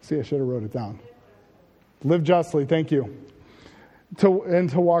 See, I should have wrote it down. Live justly, thank you. To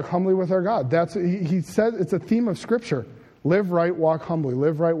walk humbly with our God. He says it's a theme of Scripture. Live right, walk humbly.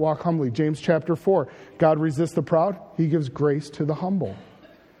 Live right, walk humbly. James chapter 4. God resists the proud. He gives grace to the humble.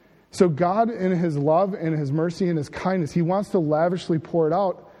 So God, in his love and his mercy and his kindness, he wants to lavishly pour it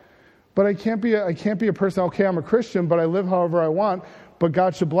out. But I can't be a person, okay, I'm a Christian, but I live however I want, but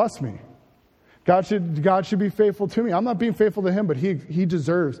God should bless me. God should be faithful to me. I'm not being faithful to him, but he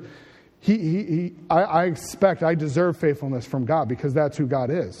deserves. I deserve faithfulness from God because that's who God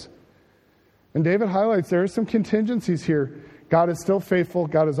is. And David highlights there are some contingencies here. God is still faithful.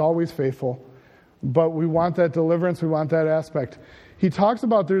 God is always faithful. But we want that deliverance. We want that aspect. He talks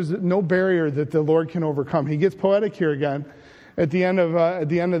about there's no barrier that the Lord can overcome. He gets poetic here again at the end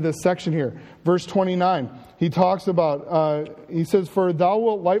of this section here. Verse 29. He talks about, he says, for thou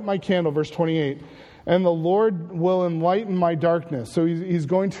wilt light my candle, verse 28, and the Lord will enlighten my darkness. So he's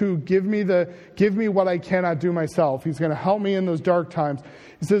going to give me what I cannot do myself. He's going to help me in those dark times.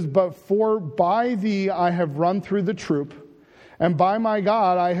 He says, but for by thee I have run through the troop, and by my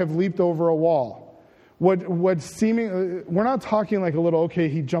God I have leaped over a wall. We're not talking like a little, okay,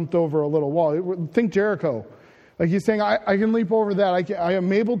 he jumped over a little wall. Think Jericho. Like he's saying, I can leap over that. I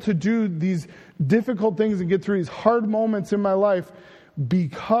am able to do these difficult things and get through these hard moments in my life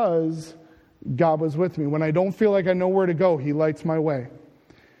because God was with me. When I don't feel like I know where to go, he lights my way.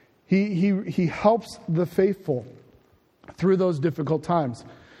 He helps the faithful through those difficult times.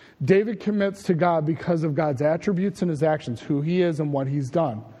 David commits to God because of God's attributes and his actions, who he is and what he's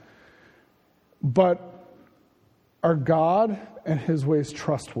done. But are God and his ways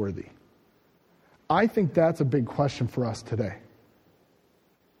trustworthy? I think that's a big question for us today.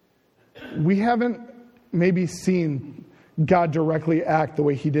 We haven't maybe seen God directly act the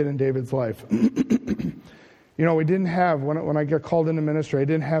way he did in David's life. We didn't have, when I got called into ministry, I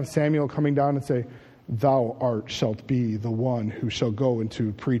didn't have Samuel coming down and say, thou shalt be the one who shall go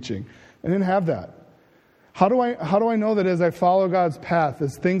into preaching. I didn't have that. How do I know that as I follow God's path,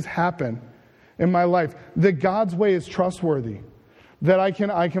 as things happen in my life, that God's way is trustworthy? That I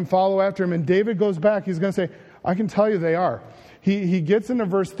can follow after him. And David goes back, he's going to say, I can tell you they are. He gets into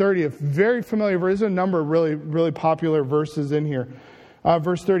verse 30, a very familiar verse. There's a number of really, really popular verses in here.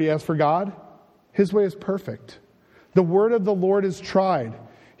 Verse 30, as for God, his way is perfect. The word of the Lord is tried.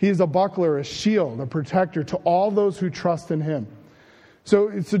 He is a buckler, a shield, a protector to all those who trust in him. So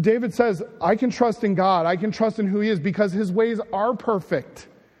David says, I can trust in God. I can trust in who he is because his ways are perfect.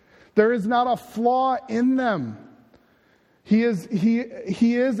 There is not a flaw in them. He is,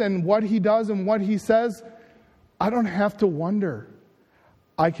 and what he does and what he says, I don't have to wonder.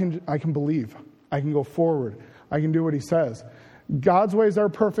 I can believe. I can go forward. I can do what he says. God's ways are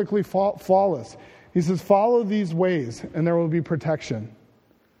perfectly flawless. He says, follow these ways and there will be protection.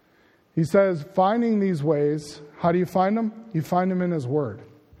 He says, finding these ways, how do you find them? You find them in his word.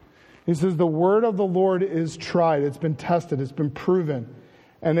 He says, the word of the Lord is tried. It's been tested. It's been proven.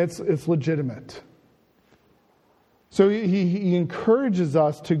 And it's legitimate. So he encourages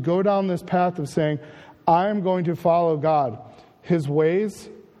us to go down this path of saying, I'm going to follow God. His ways,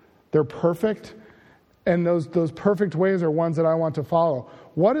 they're perfect. And those perfect ways are ones that I want to follow.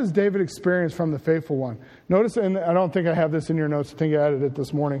 What does David experience from the faithful one? Notice, and I don't think I have this in your notes. I think I added it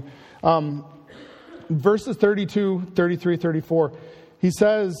this morning. Verses 32, 33, 34. He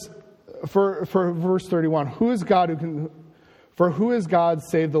says, for verse 31, who is God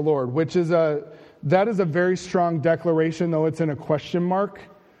save the Lord? That is a very strong declaration, though it's in a question mark.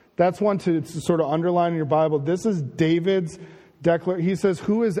 That's one to sort of underline in your Bible. This is David's declaration. He says,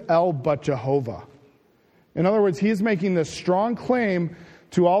 who is El but Jehovah? In other words, he's making this strong claim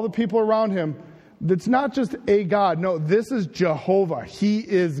to all the people around him. That's not just a God. No, this is Jehovah. He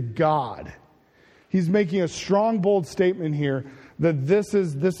is God. He's making a strong, bold statement here that this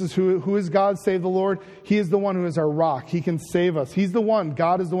is who is God save the Lord. He is the one who is our rock. He can save us. He's the one.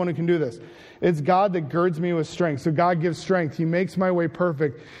 God is the one who can do this. It's God that girds me with strength. So God gives strength. He makes my way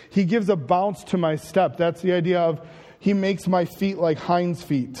perfect. He gives a bounce to my step. That's the idea of he makes my feet like hinds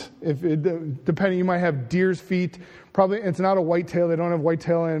feet. Depending, you might have deer's feet. Probably it's not a whitetail. They don't have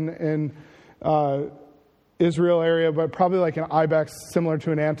whitetail in Israel area, but probably like an ibex, similar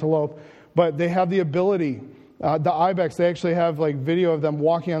to an antelope. But they have the ability, the ibex, they actually have like video of them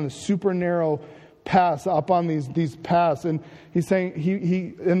walking on the super narrow paths, up on these paths. And he's saying,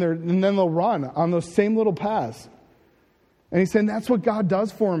 and then they'll run on those same little paths. And he's saying, that's what God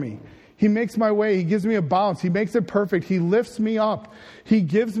does for me. He makes my way. He gives me a bounce. He makes it perfect. He lifts me up. He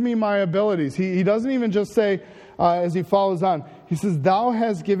gives me my abilities. He doesn't even just say, as he follows on, he says, thou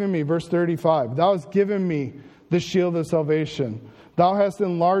hast given me, verse 35, thou hast given me the shield of salvation. Thou hast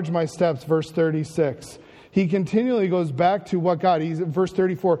enlarged my steps, verse 36. He continually goes back to what God, he's at verse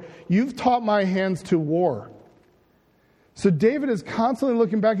 34, you've taught my hands to war. So David is constantly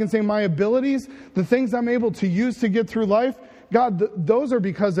looking back and saying, my abilities, the things I'm able to use to get through life, God, those are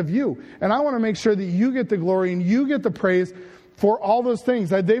because of you. And I want to make sure that you get the glory and you get the praise for all those things.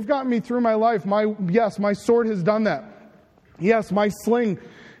 That they've gotten me through my life. Yes, my sword has done that. Yes, my sling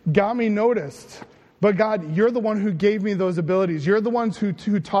got me noticed. But God, you're the one who gave me those abilities. You're the ones who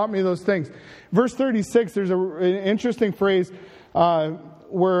taught me those things. Verse 36, there's an interesting phrase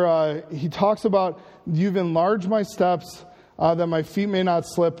where he talks about, you've enlarged my steps that my feet may not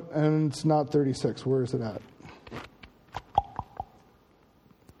slip. And it's not 36. Where is it at?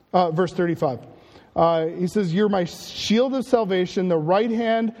 Verse 35. He says, you're my shield of salvation, the right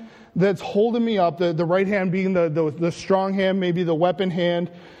hand that's holding me up, the right hand being the strong hand, maybe the weapon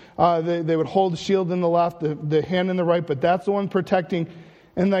hand. They would hold the shield in the left, the hand in the right, but that's the one protecting.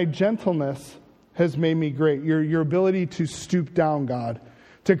 And thy gentleness has made me great. Your ability to stoop down, God,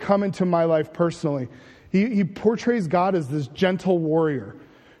 to come into my life personally. He portrays God as this gentle warrior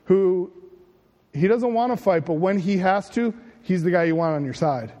who, he doesn't want to fight, but when he has to, he's the guy you want on your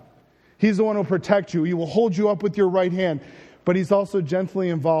side. He's the one who will protect you. He will hold you up with your right hand. But he's also gently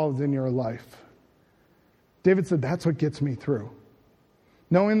involved in your life. David said, that's what gets me through.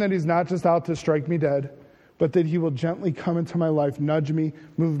 Knowing that he's not just out to strike me dead, but that he will gently come into my life, nudge me,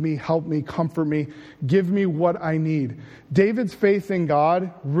 move me, help me, comfort me, give me what I need. David's faith in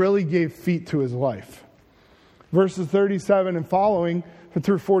God really gave feet to his life. Verses 37 and following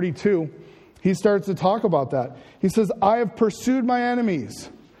through 42, he starts to talk about that. He says, I have pursued my enemies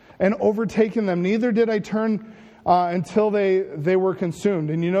and overtaken them. Neither did I turn until they were consumed.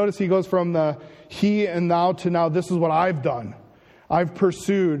 And you notice he goes from the he and thou to now, this is what I've done. I've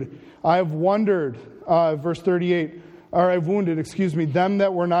pursued. I've wondered, verse 38, or I've wounded, them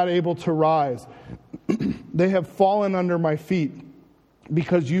that were not able to rise. They have fallen under my feet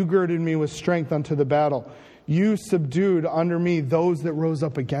because you girded me with strength unto the battle. You subdued under me those that rose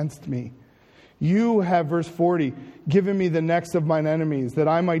up against me. You have, verse 40, given me the necks of mine enemies, that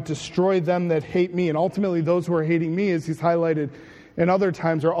I might destroy them that hate me. And ultimately, those who are hating me, as he's highlighted in other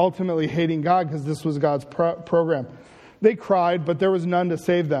times, are ultimately hating God, because this was God's program. They cried, but there was none to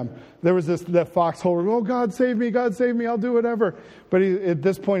save them. There was that foxhole, oh, God save me, I'll do whatever. But at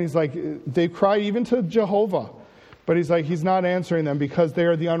this point, he's like, they cry even to Jehovah. But he's like, he's not answering them because they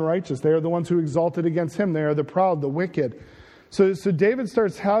are the unrighteous. They are the ones who exalted against him. They are the proud, the wicked. So David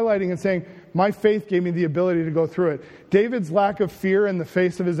starts highlighting and saying, my faith gave me the ability to go through it. David's lack of fear in the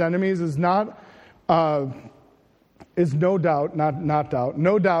face of his enemies is no doubt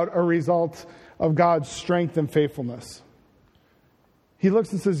a result of God's strength and faithfulness. He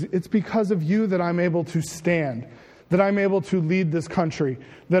looks and says, it's because of you that I'm able to stand, that I'm able to lead this country,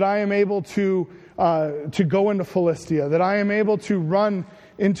 that I am able to go into Philistia, that I am able to run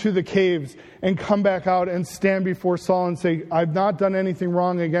into the caves and come back out and stand before Saul and say, I've not done anything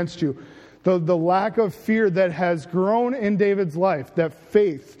wrong against you. The lack of fear that has grown in David's life, that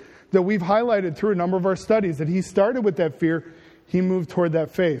faith that we've highlighted through a number of our studies, that he started with that fear, he moved toward that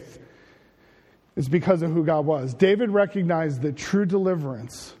faith. It's because of who God was. David recognized that true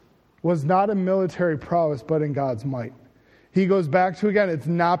deliverance was not in military prowess, but in God's might. He goes back to, again, it's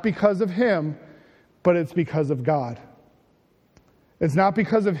not because of him, but it's because of God. It's not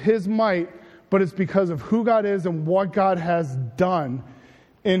because of his might, but it's because of who God is and what God has done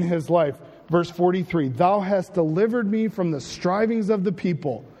in his life. Verse 43, thou hast delivered me from the strivings of the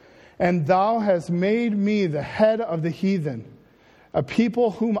people, and thou hast made me the head of the heathen. A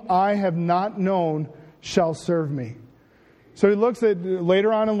people whom I have not known shall serve me. So he looks at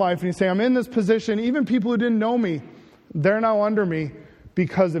later on in life and he's saying, I'm in this position. Even people who didn't know me, they're now under me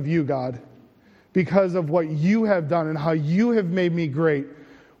because of you, God. Because of what you have done and how you have made me great.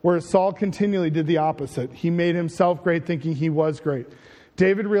 Whereas Saul continually did the opposite. He made himself great thinking he was great.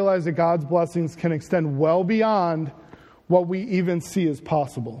 David realized that God's blessings can extend well beyond what we even see as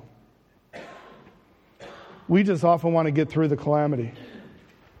possible. We just often want to get through the calamity.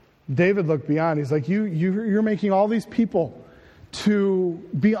 David looked beyond. He's like, you're making all these people to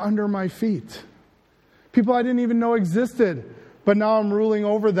be under my feet. People I didn't even know existed, but now I'm ruling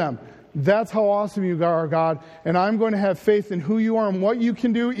over them. That's how awesome you are, God. And I'm going to have faith in who you are and what you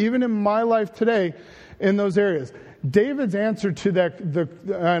can do, even in my life today, in those areas. David's answer to that,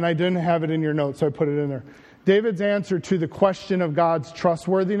 and I didn't have it in your notes, so I put it in there. David's answer to the question of God's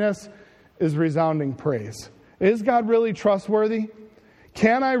trustworthiness is resounding praise. Is God really trustworthy?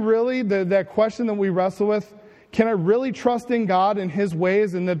 Can I really, that question that we wrestle with, can I really trust in God and His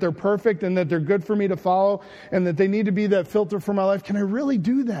ways and that they're perfect and that they're good for me to follow and that they need to be that filter for my life? Can I really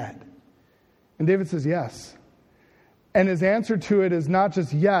do that? And David says yes. And his answer to it is not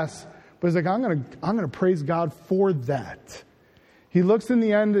just yes, but he's like, I'm going to praise God for that. He looks in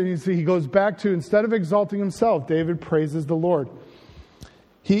the end and he goes back to, instead of exalting himself, David praises the Lord.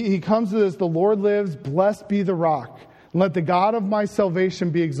 He comes to this, the Lord lives, blessed be the rock. Let the God of my salvation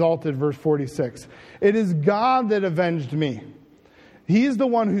be exalted, verse 46. It is God that avenged me. He is the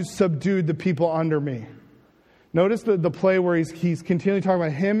one who subdued the people under me. Notice the play where he's continually talking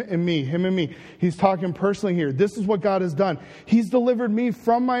about him and me, him and me. He's talking personally here. This is what God has done. He's delivered me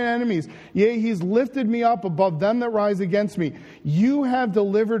from my enemies. Yea, He's lifted me up above them that rise against me. You have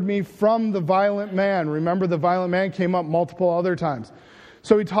delivered me from the violent man. Remember, the violent man came up multiple other times.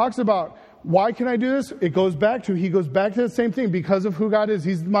 So he talks about, why can I do this? He goes back to the same thing because of who God is.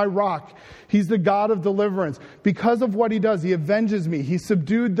 He's my rock. He's the God of deliverance. Because of what He does, He avenges me. He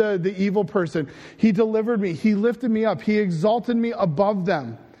subdued the evil person. He delivered me. He lifted me up. He exalted me above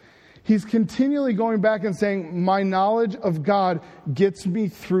them. He's continually going back and saying, my knowledge of God gets me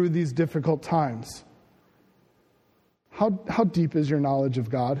through these difficult times. How deep is your knowledge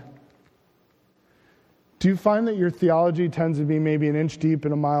of God? Do you find that your theology tends to be maybe an inch deep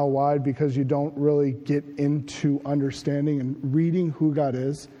and a mile wide because you don't really get into understanding and reading who God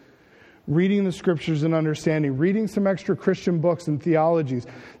is? Reading the scriptures and understanding, reading some extra Christian books and theologies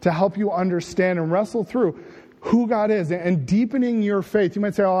to help you understand and wrestle through who God is and deepening your faith. You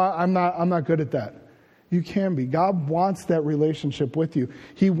might say, I'm not good at that. You can be. God wants that relationship with you.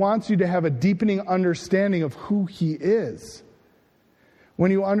 He wants you to have a deepening understanding of who He is. When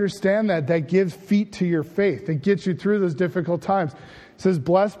you understand that gives feet to your faith. It gets you through those difficult times. It says,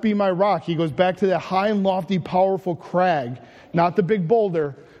 blessed be my rock. He goes back to that high and lofty, powerful crag. Not the big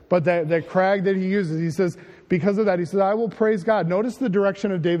boulder, but that crag that he uses. He says, because of that, he says, I will praise God. Notice the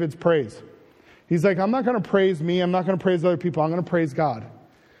direction of David's praise. He's like, I'm not going to praise me. I'm not going to praise other people. I'm going to praise God.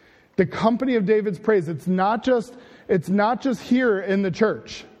 The company of David's praise, it's not just here in the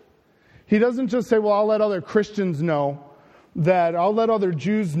church. He doesn't just say, well, I'll let other Christians know that, I'll let other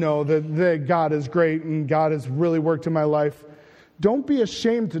Jews know that God is great and God has really worked in my life. Don't be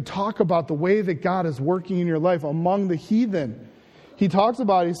ashamed to talk about the way that God is working in your life among the heathen. He talks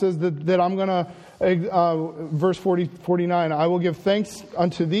about, he says that I'm going to, verse 49, I will give thanks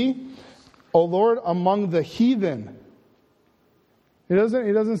unto thee, O Lord, among the heathen. He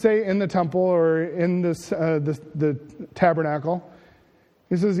doesn't say in the temple or in the tabernacle.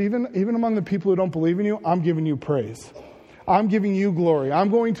 He says, even among the people who don't believe in you, I'm giving you praise. I'm giving you glory. I'm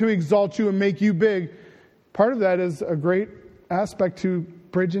going to exalt you and make you big. Part of that is a great aspect to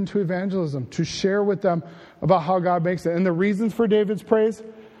bridge into evangelism, to share with them about how God makes it. And the reasons for David's praise,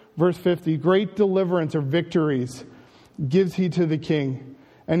 verse 50, great deliverance or victories gives He to the king,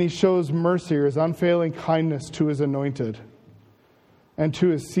 and He shows mercy or His unfailing kindness to His anointed and to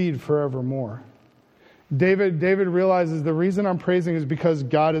His seed forevermore. David realizes the reason I'm praising is because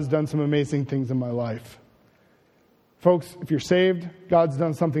God has done some amazing things in my life. Folks, if you're saved, God's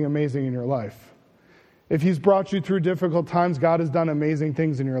done something amazing in your life. If He's brought you through difficult times, God has done amazing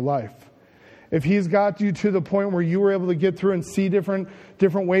things in your life. If He's got you to the point where you were able to get through and see different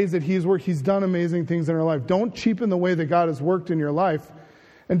ways that He's worked, He's done amazing things in your life. Don't cheapen the way that God has worked in your life.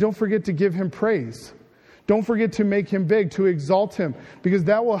 And don't forget to give Him praise. Don't forget to make Him big, to exalt Him, because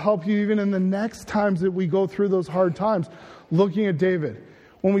that will help you even in the next times that we go through those hard times. Looking at David,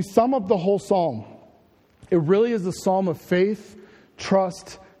 when we sum up the whole psalm, it really is a psalm of faith,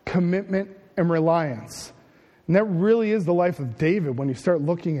 trust, commitment, and reliance. And that really is the life of David when you start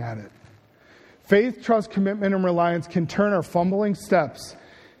looking at it. Faith, trust, commitment, and reliance can turn our fumbling steps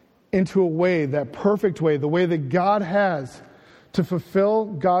into a way, that perfect way, the way that God has to fulfill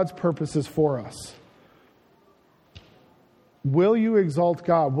God's purposes for us. Will you exalt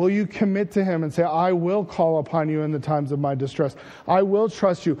God? Will you commit to Him and say, I will call upon you in the times of my distress. I will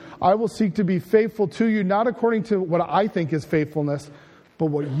trust you. I will seek to be faithful to you, not according to what I think is faithfulness, but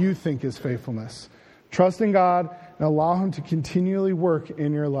what you think is faithfulness. Trust in God and allow Him to continually work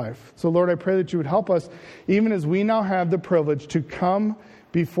in your life. So Lord, I pray that you would help us, even as we now have the privilege to come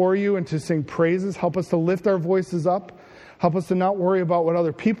before you and to sing praises. Help us to lift our voices up. Help us to not worry about what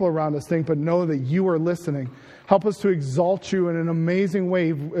other people around us think, but know that you are listening. Help us to exalt you in an amazing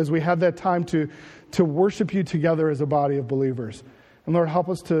way as we have that time to worship you together as a body of believers. And Lord, help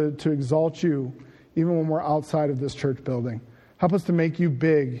us to exalt you even when we're outside of this church building. Help us to make you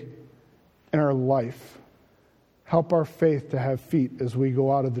big in our life. Help our faith to have feet as we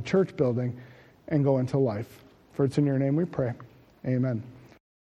go out of the church building and go into life. For it's in your name we pray. Amen.